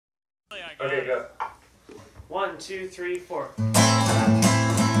Okay, go. 1, 2, 3, 4.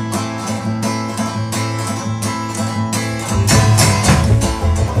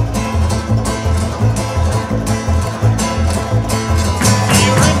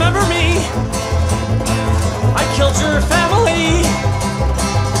 Killed your family,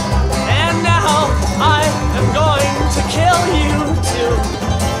 and now I am going to kill you too.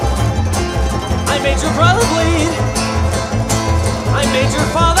 I made your brother bleed, I made your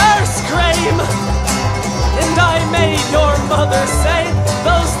father scream, and I made your mother say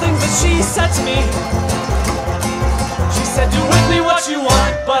those things that she said to me. She said, do with me what you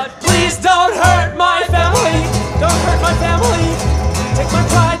want, but please don't hurt my family. Don't hurt my family. Take my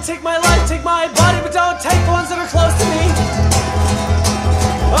pride, take my life, take my body, but don't take the ones that are close to me.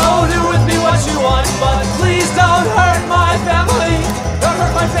 Oh, do with me what you want, but please don't hurt my family. Don't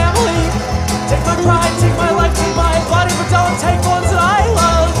hurt my family. Take my pride, take my life, take my body, but don't take the ones that I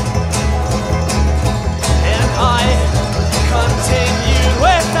love. And I continued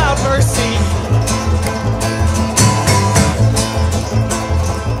without mercy.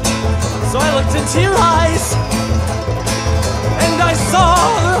 So I looked into your eyes, and I saw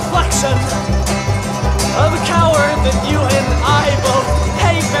the reflection of a coward that you